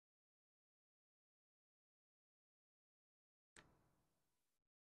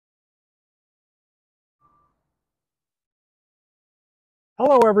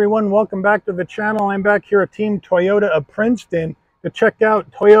Hello everyone, welcome back to the channel. I'm back here at Team Toyota of Princeton to check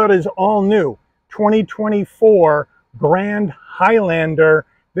out Toyota's all-new 2024 Grand Highlander.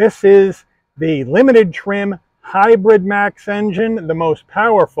 This is the limited trim hybrid max engine, the most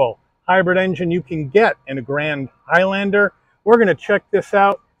powerful hybrid engine you can get in a Grand Highlander. We're going to check this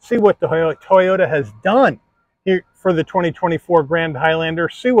out, see what the Toyota has done here for the 2024 Grand Highlander,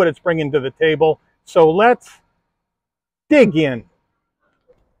 see what it's bringing to the table. So let's dig in.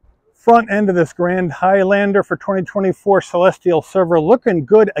 Front end of this Grand Highlander for 2024 Celestial Silver, looking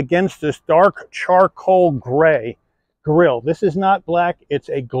good against this dark charcoal gray grille. This is not black, it's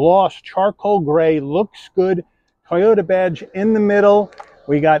a gloss charcoal gray, looks good. Toyota badge in the middle.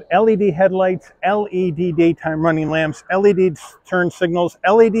 We got LED headlights, LED daytime running lamps, LED turn signals,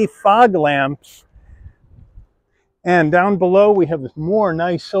 LED fog lamps. And down below we have more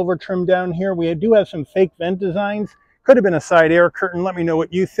nice silver trim down here. We do have some fake vent designs. Could have been a side air curtain. Let me know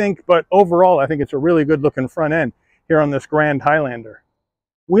what you think. But overall, I think it's a really good looking front end here on this Grand Highlander.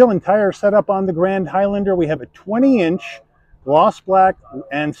 Wheel and tire setup on the Grand Highlander. We have a 20-inch gloss black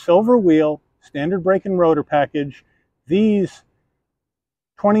and silver wheel, standard brake and rotor package. These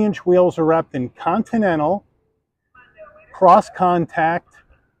 20-inch wheels are wrapped in Continental, cross-contact,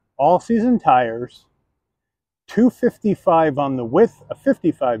 all-season tires. 255 on the width, a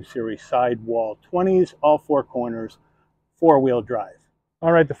 55 series sidewall, 20s, all four corners, four-wheel drive.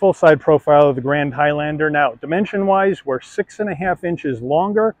 All right, the full side profile of the Grand Highlander. Now, dimension-wise, we're 6.5 inches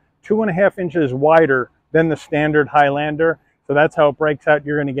longer, 2.5 inches wider than the standard Highlander. So that's how it breaks out.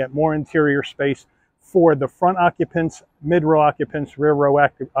 You're going to get more interior space for the front occupants, mid-row occupants, rear row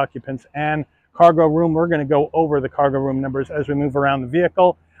occupants, and cargo room. We're going to go over the cargo room numbers as we move around the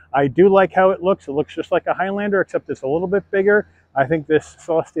vehicle. I do like how it looks. It looks just like a Highlander, except it's a little bit bigger. I think this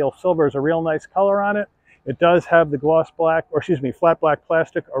Celestial Silver is a real nice color on it. It does have the gloss black, or excuse me, flat black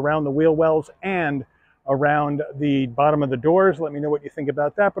plastic around the wheel wells and around the bottom of the doors. Let me know what you think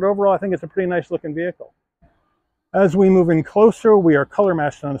about that. But overall, I think it's a pretty nice looking vehicle. As we move in closer, we are color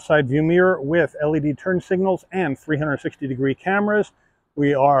matched on the side view mirror with LED turn signals and 360-degree cameras.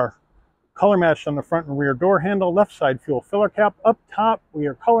 We are color matched on the front and rear door handle, left side fuel filler cap. Up top, we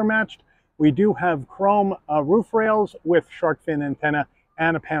are color matched. We do have chrome roof rails with shark fin antenna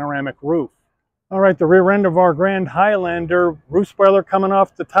and a panoramic roof. All right, the rear end of our Grand Highlander, roof spoiler coming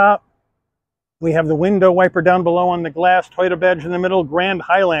off the top. We have the window wiper down below on the glass, Toyota badge in the middle, Grand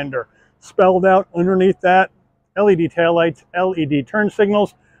Highlander. Spelled out underneath that, LED taillights, LED turn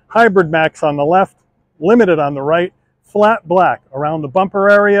signals, hybrid max on the left, limited on the right, flat black around the bumper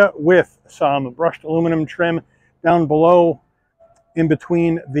area with some brushed aluminum trim down below in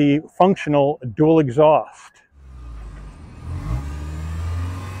between the functional dual exhaust.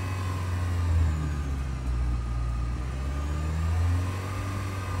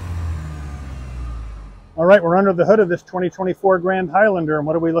 All right, we're under the hood of this 2024 Grand Highlander, and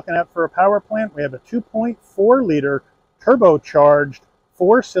what are we looking at for a power plant? We have a 2.4-liter turbocharged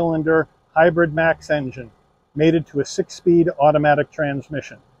 4-cylinder hybrid max engine, mated to a 6-speed automatic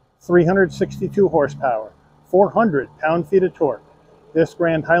transmission, 362 horsepower, 400 pound-feet of torque. This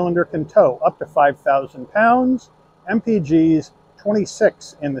Grand Highlander can tow up to 5,000 pounds, MPGs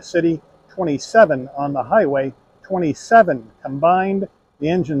 26 in the city, 27 on the highway, 27 combined. The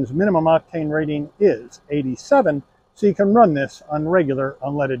engine's minimum octane rating is 87, so you can run this on regular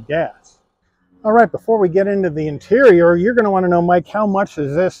unleaded gas. All right, before we get into the interior, you're going to want to know, Mike, how much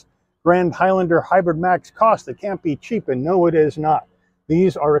does this Grand Highlander Hybrid Max cost? It can't be cheap, and no, it is not.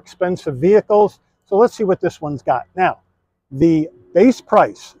 These are expensive vehicles, so let's see what this one's got. Now, the base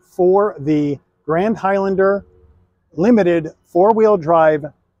price for the Grand Highlander Limited 4-wheel drive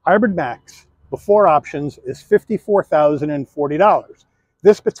Hybrid Max before options is $54,040.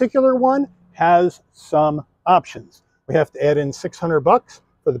 This particular one has some options. We have to add in $600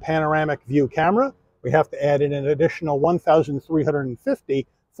 for the panoramic view camera. We have to add in an additional $1,350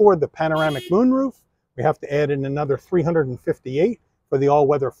 for the panoramic moonroof. We have to add in another $358 for the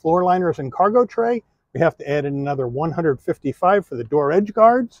all-weather floor liners and cargo tray. We have to add in another $155 for the door edge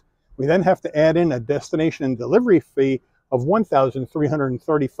guards. We then have to add in a destination and delivery fee of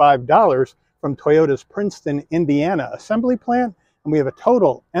 $1,335 from Toyota's Princeton, Indiana assembly plant. And we have a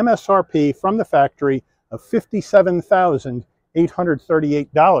total MSRP from the factory of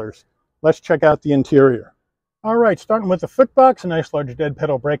 $57,838. Let's check out the interior. All right, starting with the footbox, a nice large dead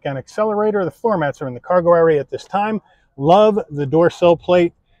pedal brake and accelerator. The floor mats are in the cargo area at this time. Love the door sill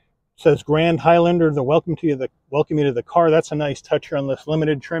plate. It says Grand Highlander, welcome you to the car. That's a nice touch here on this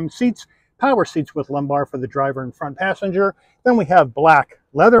limited trim. Seats, power seats with lumbar for the driver and front passenger. Then we have black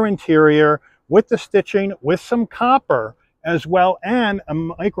leather interior with the stitching with some copper as well, and a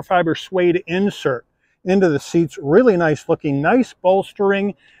microfiber suede insert into the seats. Really nice looking, nice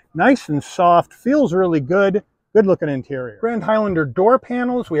bolstering, nice and soft, feels really good. Good looking interior. Grand Highlander door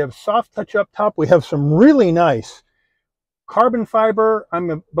panels. We have soft touch up top. We have some really nice carbon fiber, I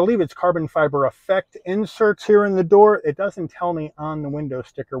believe it's carbon fiber effect inserts here in the door. It doesn't tell me on the window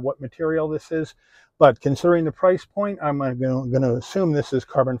sticker what material this is, but considering the price point, I'm going to assume this is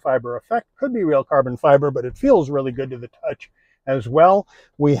carbon fiber effect. Could be real carbon fiber, but it feels really good to the touch as well.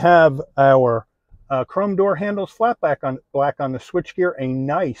 We have our chrome door handles, flat black on the switchgear, a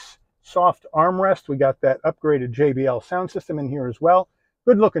nice soft armrest. We got that upgraded JBL sound system in here as well.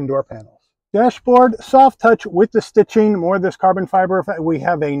 Good looking door panels. Dashboard, soft touch with the stitching, more of this carbon fiber effect. We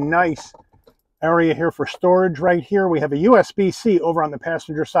have a nice area here for storage right here. We have a USB-C over on the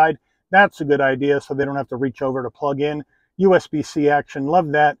passenger side. That's a good idea, so they don't have to reach over to plug in. USB-C action,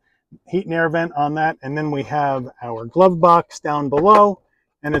 love that. Heat and air vent on that. And then we have our glove box down below,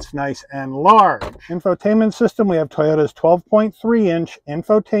 and it's nice and large. Infotainment system, we have Toyota's 12.3-inch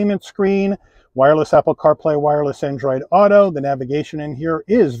infotainment screen, wireless Apple CarPlay, wireless Android Auto. The navigation in here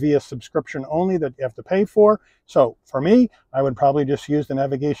is via subscription only that you have to pay for. So for me, I would probably just use the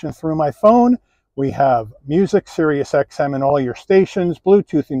navigation through my phone. We have music, Sirius XM in all your stations,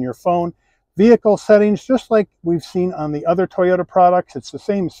 Bluetooth in your phone, vehicle settings, just like we've seen on the other Toyota products. It's the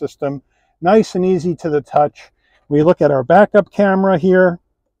same system, nice and easy to the touch. We look at our backup camera here.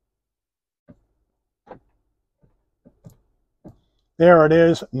 There it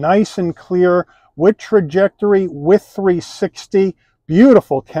is, nice and clear with trajectory, with 360.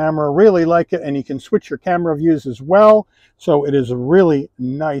 Beautiful camera, really like it. And you can switch your camera views as well. So it is a really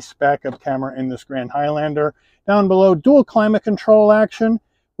nice backup camera in this Grand Highlander. Down below, dual climate control action,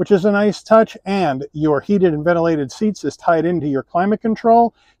 which is a nice touch. And your heated and ventilated seats is tied into your climate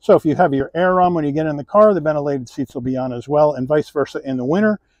control. So if you have your air on when you get in the car, the ventilated seats will be on as well, and vice versa in the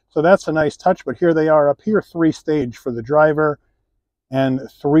winter. So that's a nice touch. But here they are up here, 3-stage for the driver and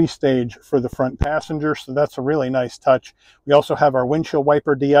 3-stage for the front passenger. So that's a really nice touch. We also have our windshield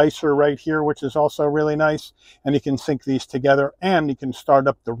wiper de-icer right here, which is also really nice. And you can sync these together, and you can start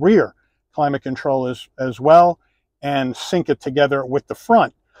up the rear climate control as well and sync it together with the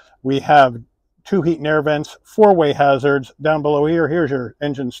front. We have 2 heat and air vents, 4-way hazards. Down below here, here's your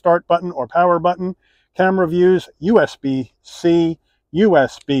engine start button or power button. Camera views, USB-C,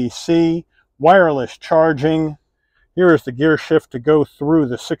 USB-C, wireless charging. Here is the gear shift to go through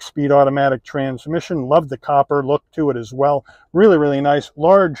the 6-speed automatic transmission. Love the copper look to it as well. Really, really nice.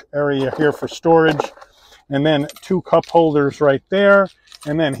 Large area here for storage. And then 2 cup holders right there.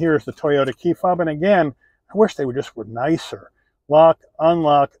 And then here's the Toyota key fob. And again, I wish they were nicer. Lock,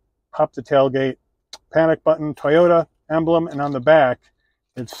 unlock, pop the tailgate, panic button, Toyota emblem. And on the back,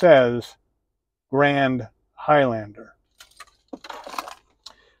 it says Grand Highlander.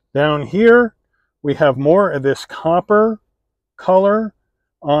 Down here, we have more of this copper color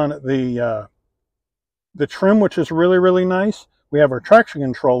on the trim, which is really, really nice. We have our traction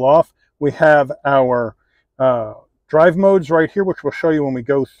control off. We have our drive modes right here, which we'll show you when we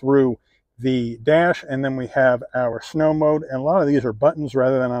go through the dash. And then we have our snow mode. And a lot of these are buttons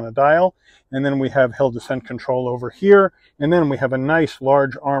rather than on a dial. And then we have hill descent control over here. And then we have a nice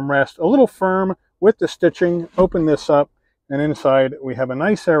large armrest, a little firm with the stitching. Open this up, and inside we have a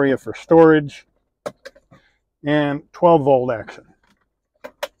nice area for storage and 12-volt action.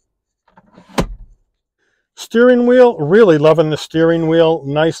 Steering wheel, really loving the steering wheel.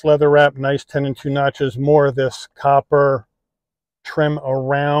 Nice leather wrap, nice 10 and 2 notches. More of this copper trim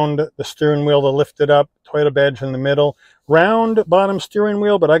around the steering wheel to lift it up. Toyota badge in the middle. Round bottom steering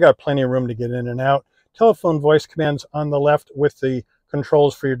wheel, but I got plenty of room to get in and out. Telephone voice commands on the left with the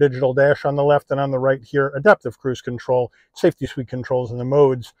controls for your digital dash on the left, and on the right here, adaptive cruise control, safety suite controls, and the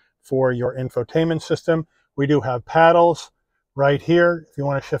modes for your infotainment system. We do have paddles right here if you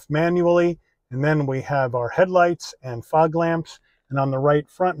want to shift manually. And then we have our headlights and fog lamps. And on the right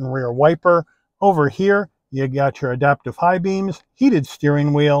front and rear wiper. Over here, you got your adaptive high beams, heated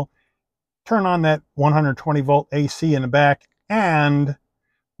steering wheel. Turn on that 120-volt AC in the back. And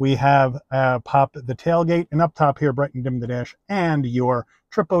we have pop the tailgate. And up top here, brighten dim the dash. And your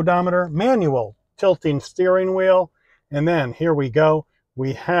trip odometer, manual tilting steering wheel. And then here we go.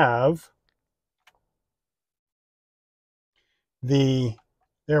 We have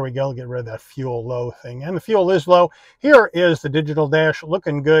there we go, get rid of that fuel low thing. And the fuel is low. Here is the digital dash,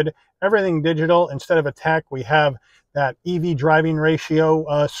 looking good. Everything digital. Instead of attack, we have that EV driving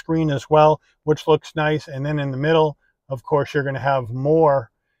ratio screen as well, which looks nice. And then in the middle, of course, you're going to have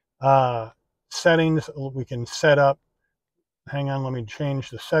more settings we can set up. Hang on, let me change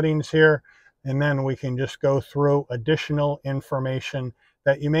the settings here. And then we can just go through additional information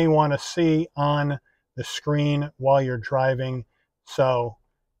that you may want to see on the screen while you're driving. So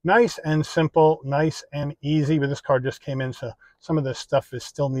nice and simple, nice and easy. But this car just came in, so some of this stuff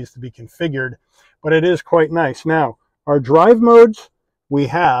still needs to be configured. But it is quite nice. Now, our drive modes, we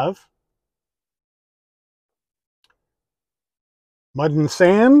have mud and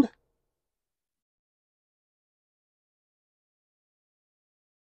sand,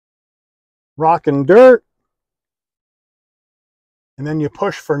 rock and dirt, and then you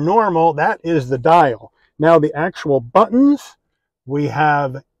push for normal. That is the dial. Now the actual buttons, we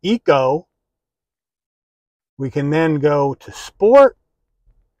have eco. We can then go to sport,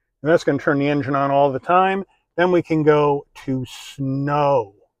 and that's going to turn the engine on all the time. Then we can go to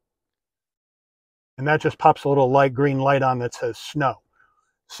snow, and that just pops a little light green light on that says snow.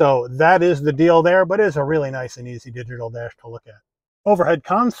 So that is the deal there, but it is a really nice and easy digital dash to look at. Overhead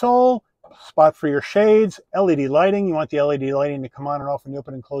console, spot for your shades, LED lighting. You want the LED lighting to come on and off when you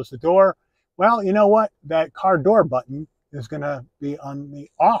open and close the door. Well, you know what? That car door button is going to be on the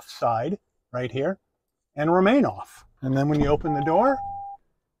off side right here and remain off. And then when you open the door,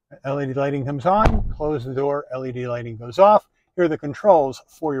 LED lighting comes on, close the door, LED lighting goes off. Here are the controls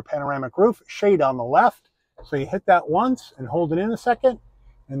for your panoramic roof. Shade on the left. So you hit that once and hold it in a second,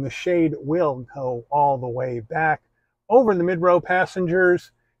 and the shade will go all the way back over the mid-row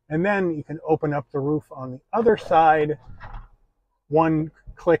passengers. And then you can open up the roof on the other side. One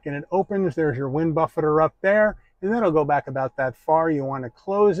click and it opens. There's your wind buffeter up there. And then it'll go back about that far. You want to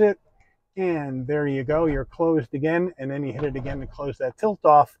close it. And there you go. You're closed again. And then you hit it again to close that tilt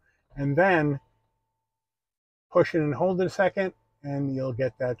off. And then push it and hold it a second. And you'll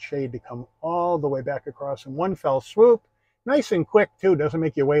get that shade to come all the way back across in one fell swoop. Nice and quick too. Doesn't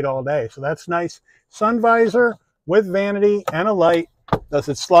make you wait all day. So that's nice. Sun visor with vanity and a light. Does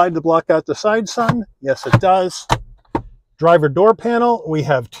it slide to block out the side sun? Yes, it does. Driver door panel. We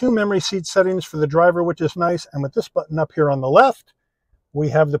have 2 memory seat settings for the driver, which is nice. And with this button up here on the left, we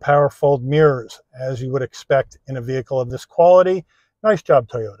have the power fold mirrors, as you would expect in a vehicle of this quality. Nice job,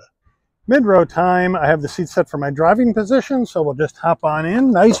 Toyota. Mid-row time, I have the seat set for my driving position, so we'll just hop on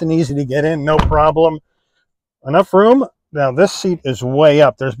in. Nice and easy to get in, no problem. Enough room. Now this seat is way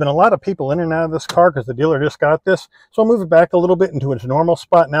up. There's been a lot of people in and out of this car because the dealer just got this. So I'll move it back a little bit into its normal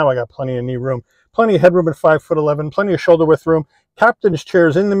spot. Now I got plenty of knee room. Plenty of headroom at 5'11", plenty of shoulder width room. Captain's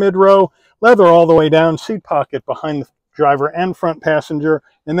chairs in the mid-row, leather all the way down, seat pocket behind the driver and front passenger.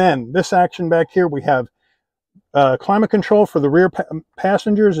 And then this action back here, we have climate control for the rear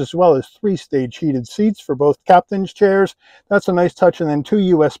passengers, as well as 3-stage heated seats for both captain's chairs. That's a nice touch. And then 2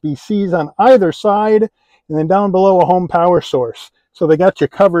 USB-Cs on either side. And then down below, a home power source. So they got you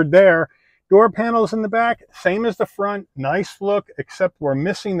covered there. Door panels in the back, same as the front. Nice look, except we're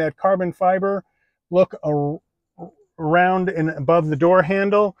missing that carbon fiber look around and above the door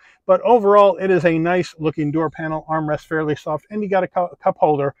handle. But overall, it is a nice looking door panel. Armrest fairly soft. And you got a cup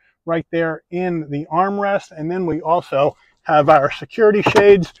holder right there in the armrest. And then we also have our security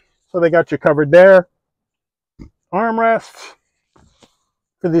shades. So they got you covered there. Armrests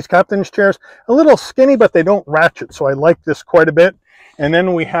for these captain's chairs. A little skinny, but they don't ratchet, so I like this quite a bit. And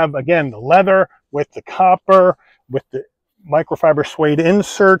then we have, again, the leather with the copper, with the microfiber suede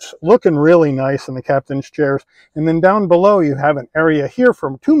inserts, looking really nice in the captain's chairs. And then down below, you have an area here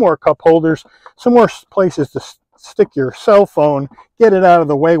for 2 more cup holders, some more places to stick your cell phone, get it out of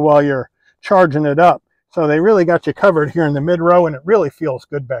the way while you're charging it up. So they really got you covered here in the mid-row, and it really feels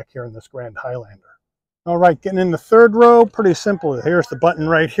good back here in this Grand Highlander. All right, getting in the 3rd row, pretty simple. Here's the button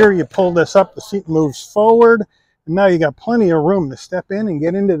right here. You pull this up, the seat moves forward. And now you got plenty of room to step in and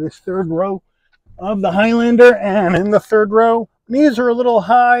get into this 3rd row of the Highlander. And in the 3rd row, knees are a little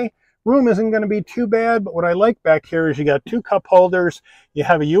high. Room isn't going to be too bad, but what I like back here is you got 2 cup holders. You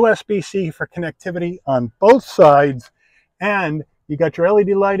have a USB-C for connectivity on both sides. And you got your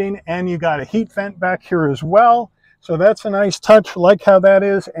LED lighting, and you got a heat vent back here as well. So that's a nice touch, like how that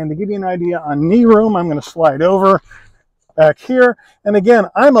is. And to give you an idea on knee room, I'm going to slide over back here. And again,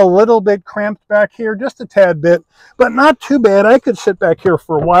 I'm a little bit cramped back here, just a tad bit, but not too bad. I could sit back here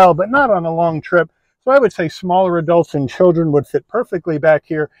for a while, but not on a long trip. So I would say smaller adults and children would fit perfectly back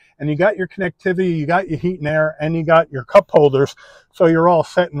here. And you got your connectivity, you got your heat and air, and you got your cup holders. So you're all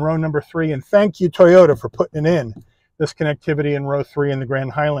set in row number 3. And thank you, Toyota, for putting in this connectivity in row 3 in the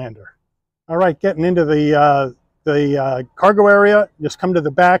Grand Highlander. All right, getting into the cargo area, just come to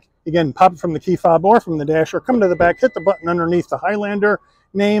the back. Again, pop it from the key fob or from the dash, or come to the back, hit the button underneath the Highlander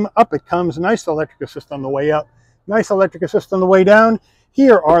name. Up it comes. Nice electric assist on the way up. Nice electric assist on the way down.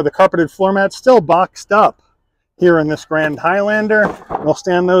 Here are the carpeted floor mats, still boxed up. here in this Grand Highlander. We'll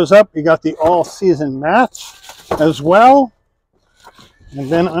stand those up. You got the all-season mats as well. And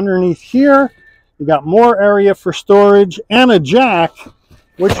then underneath here, you got more area for storage and a jack,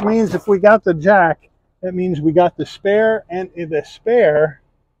 which means if we got the jack, that means we got the spare, and in the spare,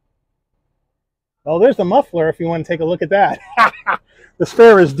 well, there's the muffler if you want to take a look at that. The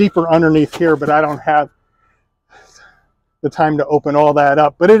spare is deeper underneath here, but I don't have the time to open all that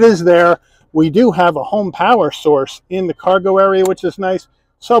up. But it is there. We do have a home power source in the cargo area, which is nice.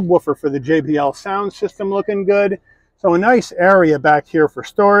 Subwoofer for the JBL sound system looking good. So a nice area back here for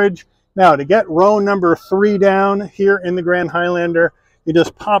storage. Now to get row number 3 down here in the Grand Highlander, you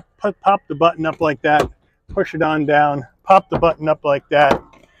just pop the button up like that, push it on down, pop the button up like that,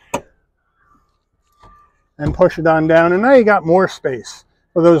 and push it on down. And now you got more space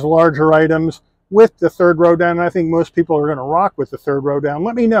for those larger items with the 3rd row down. And I think most people are going to rock with the 3rd row down.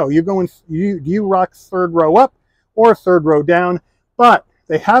 Let me know. Do you rock 3rd row up or 3rd row down? But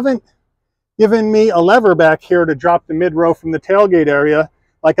they haven't given me a lever back here to drop the mid-row from the tailgate area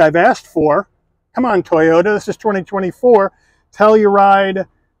like I've asked for. Come on, Toyota. This is 2024. Telluride,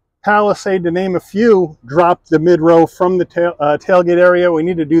 Palisade, to name a few, drop the mid-row from the tailgate area. We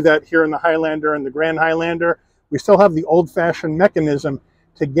need to do that here in the Highlander and the Grand Highlander. We still have the old-fashioned mechanism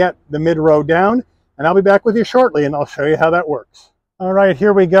to get the mid-row down, and I'll be back with you shortly, and I'll show you how that works. All right,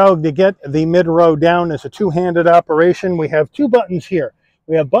 here we go. To get the mid-row down is a two-handed operation. We have 2 buttons here.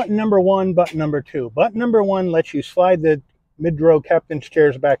 We have button number 1, button number 2. Button number 1 lets you slide the mid-row captain's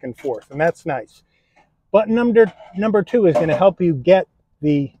chairs back and forth, and that's nice. Button number 2 is going to help you get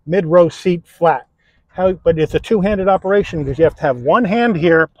the mid-row seat flat. But it's a two-handed operation because you have to have one hand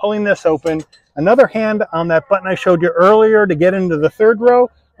here pulling this open, another hand on that button I showed you earlier to get into the 3rd row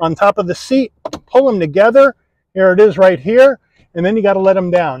on top of the seat, pull them together. Here it is right here, and then you got to let them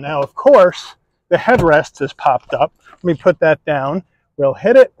down. Now, of course, the headrest has popped up. Let me put that down. We'll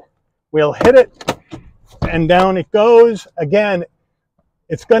hit it, and down it goes. Again,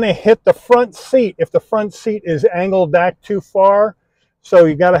 it's going to hit the front seat if the front seat is angled back too far. So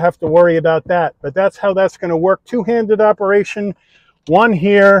you got to have to worry about that. But that's how that's going to work. Two-handed operation, one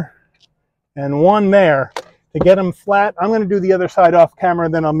here and one there to get them flat. I'm going to do the other side off camera,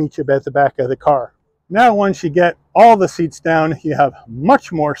 then I'll meet you at the back of the car. Now, once you get all the seats down, you have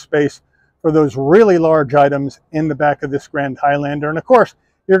much more space for those really large items in the back of this Grand Highlander. And of course,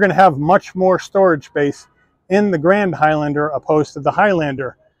 you're going to have much more storage space in the Grand Highlander opposed to the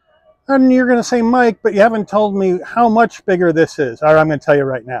Highlander. And you're going to say, Mike, but you haven't told me how much bigger this is. All right, I'm going to tell you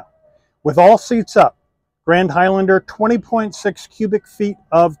right now. With all seats up, Grand Highlander, 20.6 cubic feet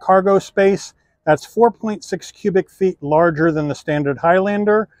of cargo space. That's 4.6 cubic feet larger than the standard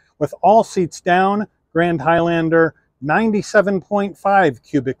Highlander. With all seats down, Grand Highlander, 97.5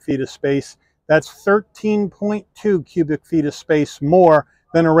 cubic feet of space. That's 13.2 cubic feet of space more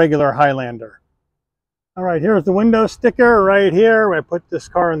than a regular Highlander. All right, here's the window sticker right here. I put this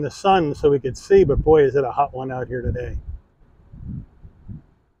car in the sun so we could see, but boy, is it a hot one out here today.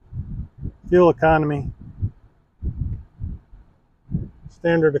 Fuel economy.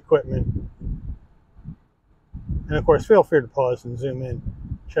 Standard equipment. And of course, feel free to pause and zoom in.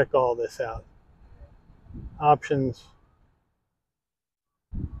 Check all this out. Options.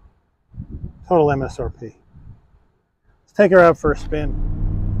 Total MSRP. Let's take her out for a spin.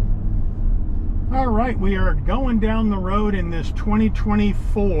 All right, we are going down the road in this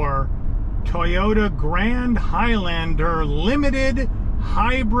 2024 Toyota Grand Highlander Limited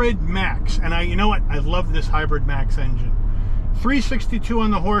Hybrid Max. And you know what? I love this Hybrid Max engine. 362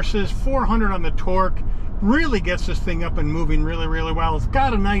 on the horses, 400 on the torque. Really gets this thing up and moving really, really well. It's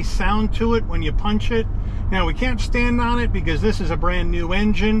got a nice sound to it when you punch it. Now, we can't stand on it because this is a brand new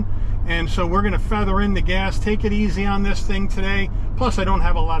engine. And so we're going to feather in the gas, take it easy on this thing today. Plus, I don't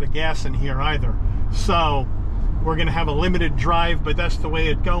have a lot of gas in here either. So we're going to have a limited drive, but that's the way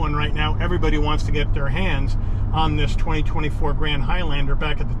it's going right now. Everybody wants to get their hands on this 2024 Grand Highlander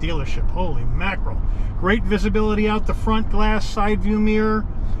back at the dealership. Holy mackerel. Great visibility out the front glass, side view mirror,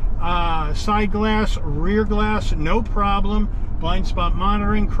 side glass, rear glass, no problem. Blind spot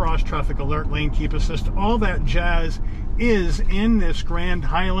monitoring, cross traffic alert, lane keep assist, all that jazz is in this Grand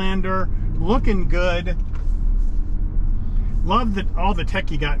Highlander. Looking good. Love all the tech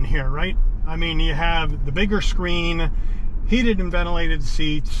you got in here, right? I mean, you have the bigger screen, heated and ventilated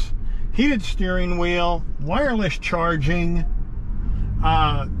seats, heated steering wheel, wireless charging.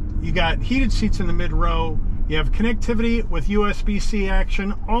 You got heated seats in the mid-row. You have connectivity with USB-C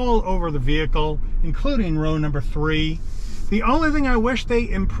action all over the vehicle, including row number 3. The only thing I wish they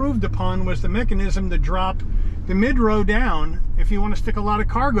improved upon was the mechanism to drop the mid-row down if you want to stick a lot of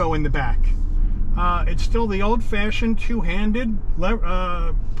cargo in the back. It's still the old-fashioned two-handed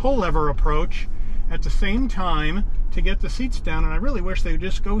pull lever approach at the same time to get the seats down, and I really wish they would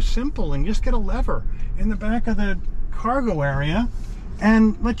just go simple and just get a lever in the back of the cargo area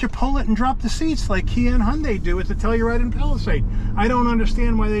and let you pull it and drop the seats like Kia and Hyundai do with the Telluride and Palisade. I don't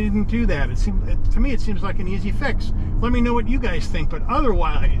understand why they didn't do that. To me, it seems like an easy fix. Let me know what you guys think, but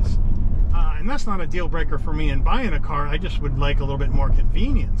otherwise, and that's not a deal breaker for me in buying a car, I just would like a little bit more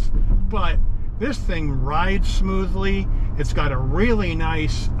convenience. But this thing rides smoothly. It's got a really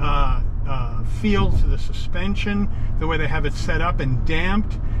nice feel to the suspension, the way they have it set up and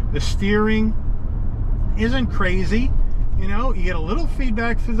damped. The steering isn't crazy. You know, you get a little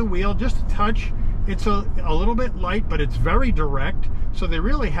feedback through the wheel, just a touch. It's a little bit light, but it's very direct. So they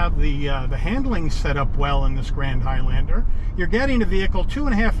really have the handling set up well in this Grand Highlander. You're getting a vehicle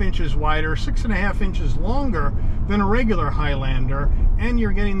 2.5 inches wider, 6.5 inches longer than a regular Highlander, and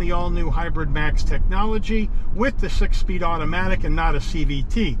you're getting the all-new Hybrid Max technology with the 6-speed automatic and not a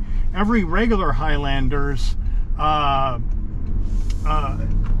CVT. Every regular Highlander's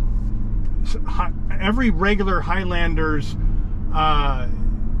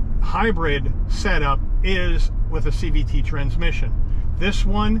hybrid setup is with a CVT transmission. This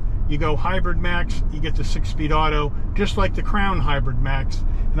one, you go Hybrid Max, you get the 6-speed auto, just like the Crown Hybrid Max.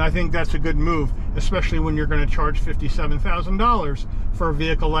 And I think that's a good move, especially when you're going to charge $57,000 for a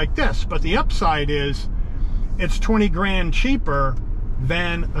vehicle like this. But the upside is it's 20 grand cheaper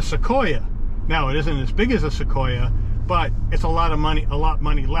than a Sequoia. Now, it isn't as big as a Sequoia, but it's a lot money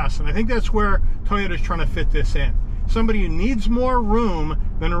less. And I think that's where Toyota's trying to fit this in. Somebody who needs more room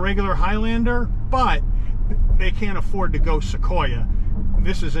than a regular Highlander, but they can't afford to go Sequoia.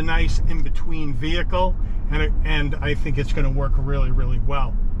 This is a nice in-between vehicle, and I think it's going to work really, really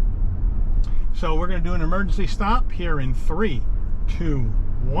well. So we're going to do an emergency stop here in 3, 2,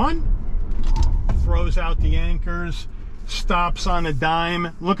 1. Throws out the anchors, stops on a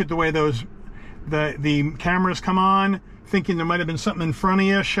dime. Look at the way the cameras come on, thinking there might have been something in front of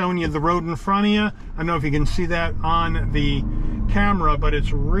you, showing you the road in front of you. I don't know if you can see that on the camera, but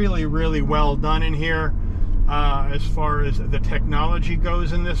it's really, really well done in here. As far as the technology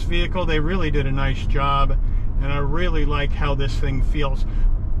goes in this vehicle, they really did a nice job, and I really like how this thing feels.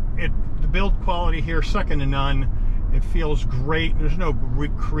 The build quality here, second to none. It feels great. There's no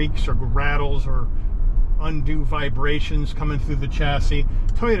creaks or rattles or undue vibrations coming through the chassis.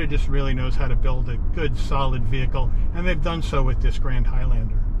 Toyota just really knows how to build a good, solid vehicle, and they've done so with this Grand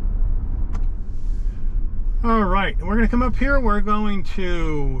Highlander. All right, we're going to come up here. We're going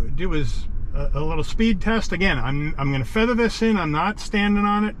to do a little speed test. Again, I'm going to feather this in. I'm not standing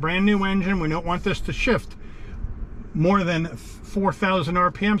on it. Brand new engine. We don't want this to shift more than 4,000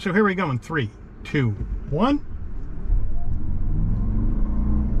 RPM. So here we go in 3, 2, 1.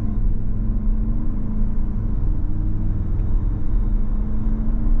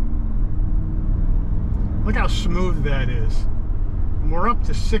 Look how smooth that is. We're up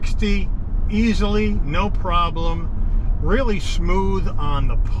to 60 easily, no problem. Really smooth on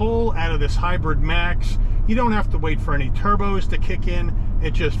the pull out of this Hybrid Max. You don't have to wait for any turbos to kick in.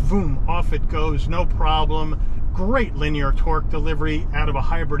 It just, boom, off it goes, no problem. Great linear torque delivery out of a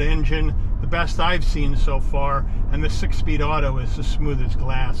hybrid engine, the best I've seen so far. And the 6-speed auto is as smooth as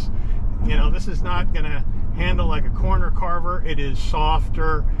glass. You know, this is not going to handle like a corner carver. It is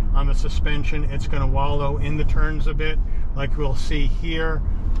softer on the suspension. It's going to wallow in the turns a bit, like we'll see here.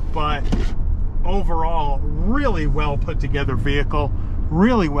 But overall, really well put together vehicle,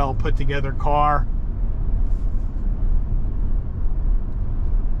 really well put together car.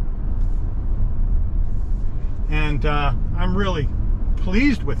 And I'm really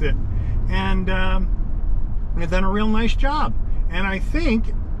pleased with it, and they've done a real nice job. And I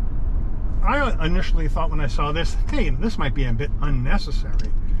think, I initially thought when I saw this, hey, this might be a bit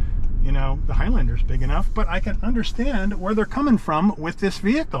unnecessary. You know, the Highlander's big enough, but I can understand where they're coming from with this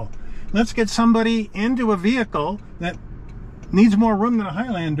vehicle. Let's get somebody into a vehicle that needs more room than a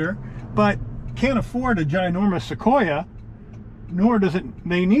Highlander, but can't afford a ginormous Sequoia, nor does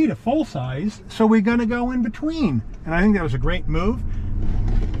they need a full size, so we're going to go in between. And I think that was a great move.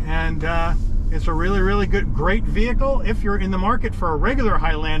 And it's a really, really great vehicle. If you're in the market for a regular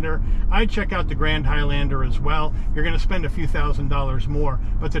Highlander, I'd check out the Grand Highlander as well. You're going to spend a few $1,000s more,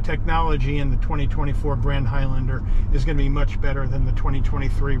 but the technology in the 2024 Grand Highlander is going to be much better than the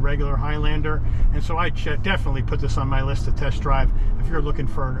 2023 regular Highlander. And so I'd definitely put this on my list to test drive if you're looking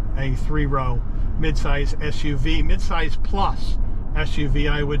for a 3-row midsize SUV, midsize plus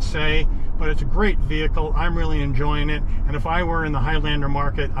SUV, I would say. But it's a great vehicle. I'm really enjoying it. And if I were in the Highlander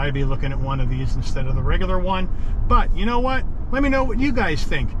market, I'd be looking at one of these instead of the regular one. But you know what? Let me know what you guys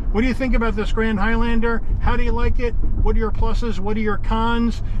think. What do you think about this Grand Highlander? How do you like it? What are your pluses? What are your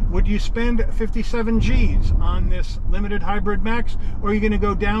cons? Would you spend 57 G's on this limited hybrid max? Or are you going to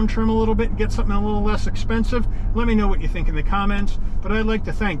go down trim a little bit and get something a little less expensive? Let me know what you think in the comments. But I'd like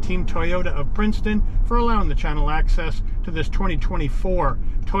to thank Team Toyota of Princeton for allowing the channel access to this 2024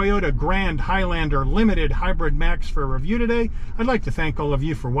 Toyota Grand Highlander Limited Hybrid Max for review today. I'd like to thank all of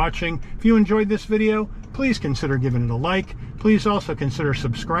you for watching. If you enjoyed this video, please consider giving it a like. Please also consider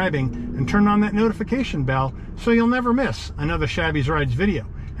subscribing and turn on that notification bell so you'll never miss another Shabby's Rides video.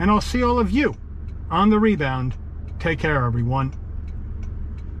 And I'll see all of you on the rebound. Take care, everyone.